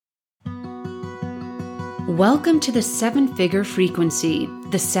Welcome to the Seven Figure Frequency,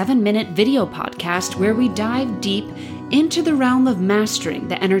 the 7-minute video podcast where we dive deep into the realm of mastering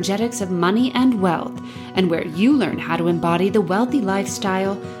the energetics of money and wealth, and where you learn how to embody the wealthy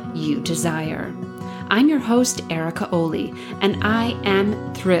lifestyle you desire. I'm your host, Erica Oli, and I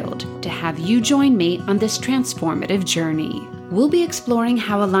am thrilled to have you join me on this transformative journey. We'll be exploring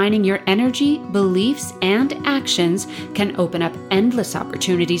how aligning your energy, beliefs, and actions can open up endless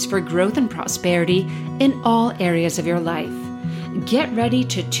opportunities for growth and prosperity in all areas of your life. Get ready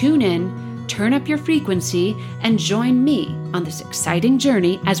to tune in, turn up your frequency, and join me on this exciting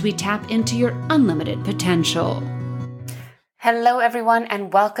journey as we tap into your unlimited potential. Hello, everyone,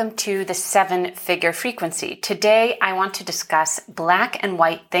 and welcome to the 7-Figure Frequency. Today, I want to discuss black and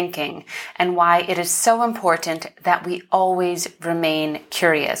white thinking and why it is so important that we always remain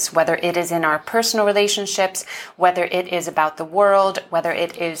curious, whether it is in our personal relationships, whether it is about the world, whether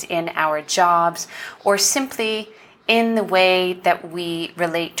it is in our jobs, or simply in the way that we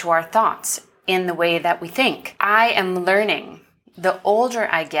relate to our thoughts, in the way that we think. I am learning, the older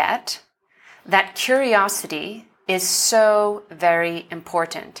I get, that curiosity is so very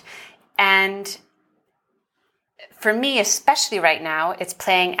important. And for me, especially right now, it's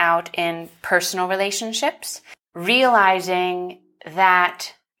playing out in personal relationships, realizing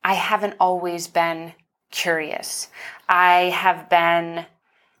that I haven't always been curious. I have been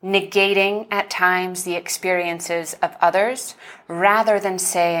negating at times the experiences of others rather than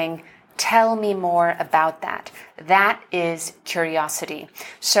saying, tell me more about that. That is curiosity.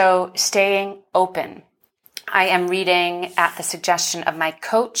 So staying open. I am reading, at the suggestion of my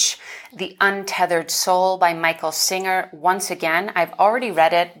coach, The Untethered Soul by Michael Singer. Once again, I've already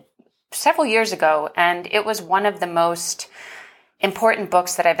read it several years ago, and it was one of the most important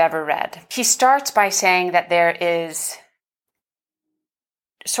books that I've ever read. He starts by saying that there is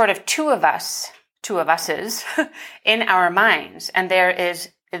sort of two of uses in our minds, and there is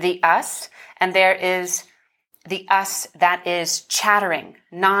the us, and there is the us that is chattering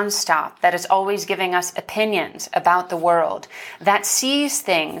nonstop, that is always giving us opinions about the world, that sees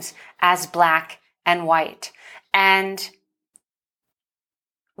things as black and white. And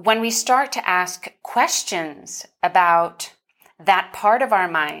when we start to ask questions about that part of our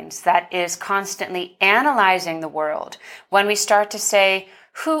minds that is constantly analyzing the world, when we start to say,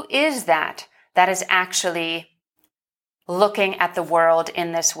 who is that is actually looking at the world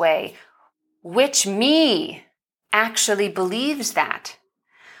in this way? Which me actually believes that?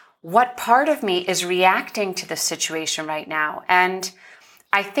 What part of me is reacting to the situation right now? And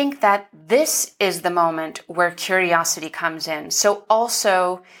I think that this is the moment where curiosity comes in. So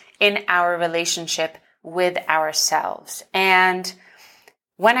also in our relationship with ourselves. And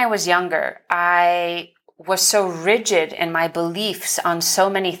when I was younger, I was so rigid in my beliefs on so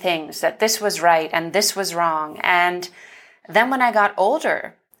many things, that this was right and this was wrong. And then when I got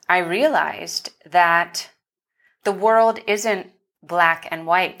older, I realized that the world isn't black and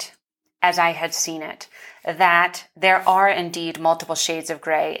white as I had seen it, that there are indeed multiple shades of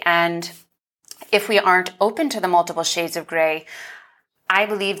gray. And if we aren't open to the multiple shades of gray, I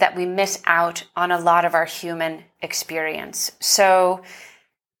believe that we miss out on a lot of our human experience. So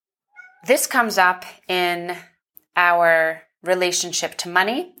this comes up in our relationship to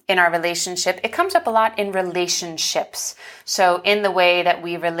money, in our relationship. It comes up a lot in relationships. So in the way that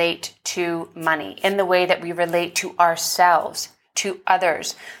we relate to money, in the way that we relate to ourselves, to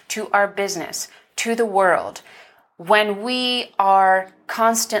others, to our business, to the world. When we are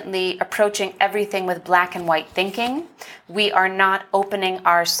constantly approaching everything with black and white thinking, we are not opening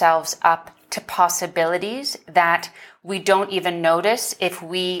ourselves up to possibilities that we don't even notice if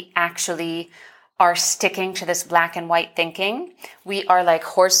we actually are sticking to this black and white thinking. We are like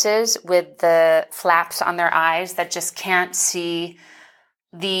horses with the flaps on their eyes that just can't see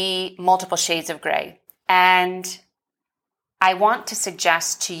the multiple shades of gray. And I want to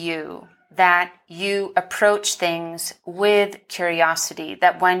suggest to you that you approach things with curiosity,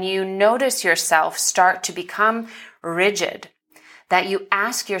 that when you notice yourself start to become rigid, that you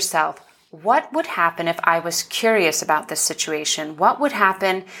ask yourself, what would happen if I was curious about this situation? What would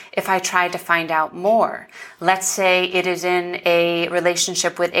happen if I tried to find out more? Let's say it is in a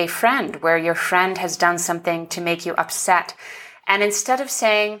relationship with a friend where your friend has done something to make you upset. And instead of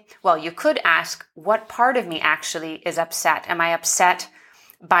saying, well, you could ask, what part of me actually is upset? Am I upset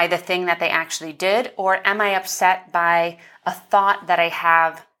by the thing that they actually did? Or am I upset by a thought that I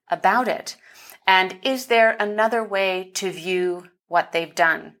have about it? And is there another way to view what they've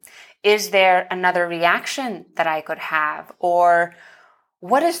done? Is there another reaction that I could have? Or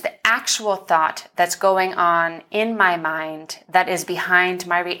what is the actual thought that's going on in my mind that is behind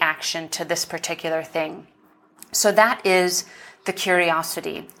my reaction to this particular thing? So that is the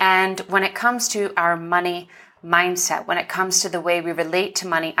curiosity. And when it comes to our money mindset, when it comes to the way we relate to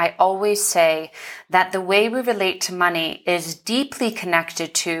money, I always say that the way we relate to money is deeply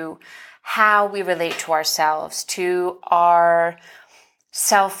connected to how we relate to ourselves, to our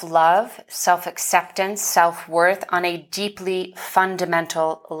self-love, self-acceptance, self-worth on a deeply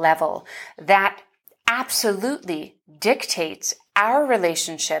fundamental level that absolutely dictates our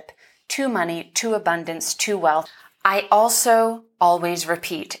relationship to money, to abundance, to wealth. I also always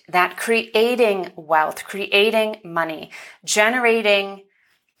repeat that creating wealth, creating money, generating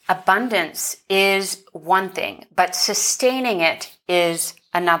abundance is one thing, but sustaining it is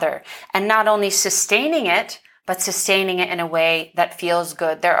another. And not only sustaining it, but sustaining it in a way that feels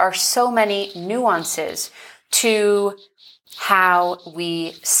good. There are so many nuances to how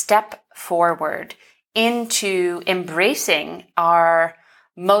we step forward into embracing our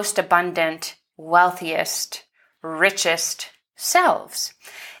most abundant, wealthiest, richest selves.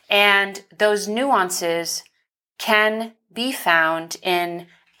 And those nuances can be found in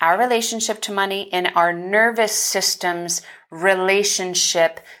our relationship to money, in our nervous system's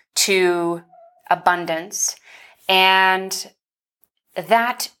relationship to abundance. And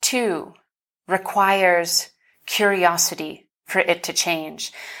that too requires curiosity for it to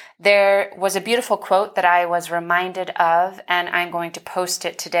change. There was a beautiful quote that I was reminded of, and I'm going to post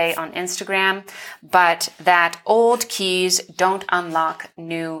it today on Instagram, but that old keys don't unlock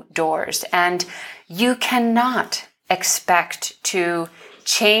new doors. And you cannot expect to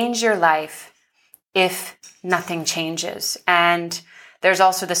change your life if nothing changes. And there's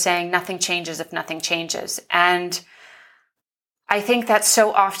also the saying, nothing changes if nothing changes. And I think that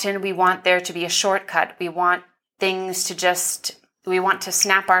so often we want there to be a shortcut. We want things to we want to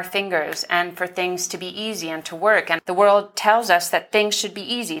snap our fingers and for things to be easy and to work. And the world tells us that things should be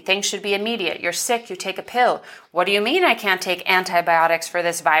easy. Things should be immediate. You're sick, you take a pill. What do you mean I can't take antibiotics for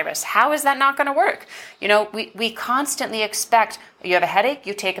this virus? How is that not going to work? We constantly expect, you have a headache,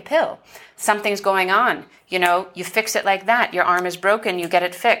 you take a pill. Something's going on, you fix it like that. Your arm is broken, you get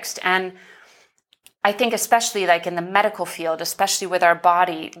it fixed. And I think especially like in the medical field, especially with our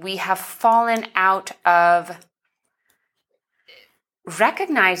body, we have fallen out of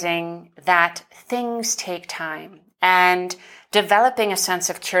recognizing that things take time and developing a sense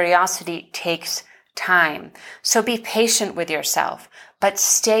of curiosity takes time. So be patient with yourself, but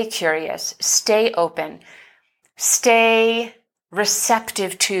stay curious, stay open, stay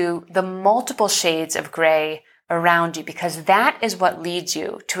receptive to the multiple shades of gray around you, because that is what leads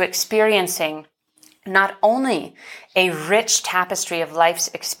you to experiencing not only a rich tapestry of life's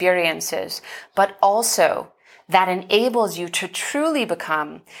experiences, but also that enables you to truly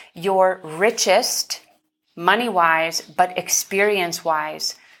become your richest, money-wise, but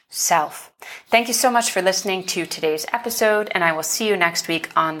experience-wise self. Thank you so much for listening to today's episode, and I will see you next week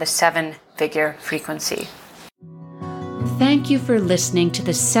on the 7-Figure Frequency. Thank you for listening to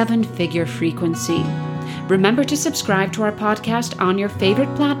the 7-Figure Frequency. Remember to subscribe to our podcast on your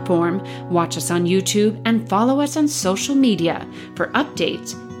favorite platform, watch us on YouTube, and follow us on social media for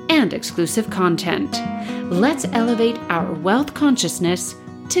updates and exclusive content. Let's elevate our wealth consciousness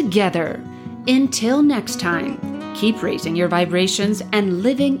together. Until next time, keep raising your vibrations and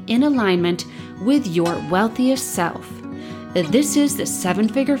living in alignment with your wealthiest self. This is the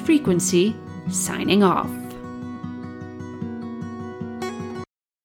 7-Figure Frequency, signing off.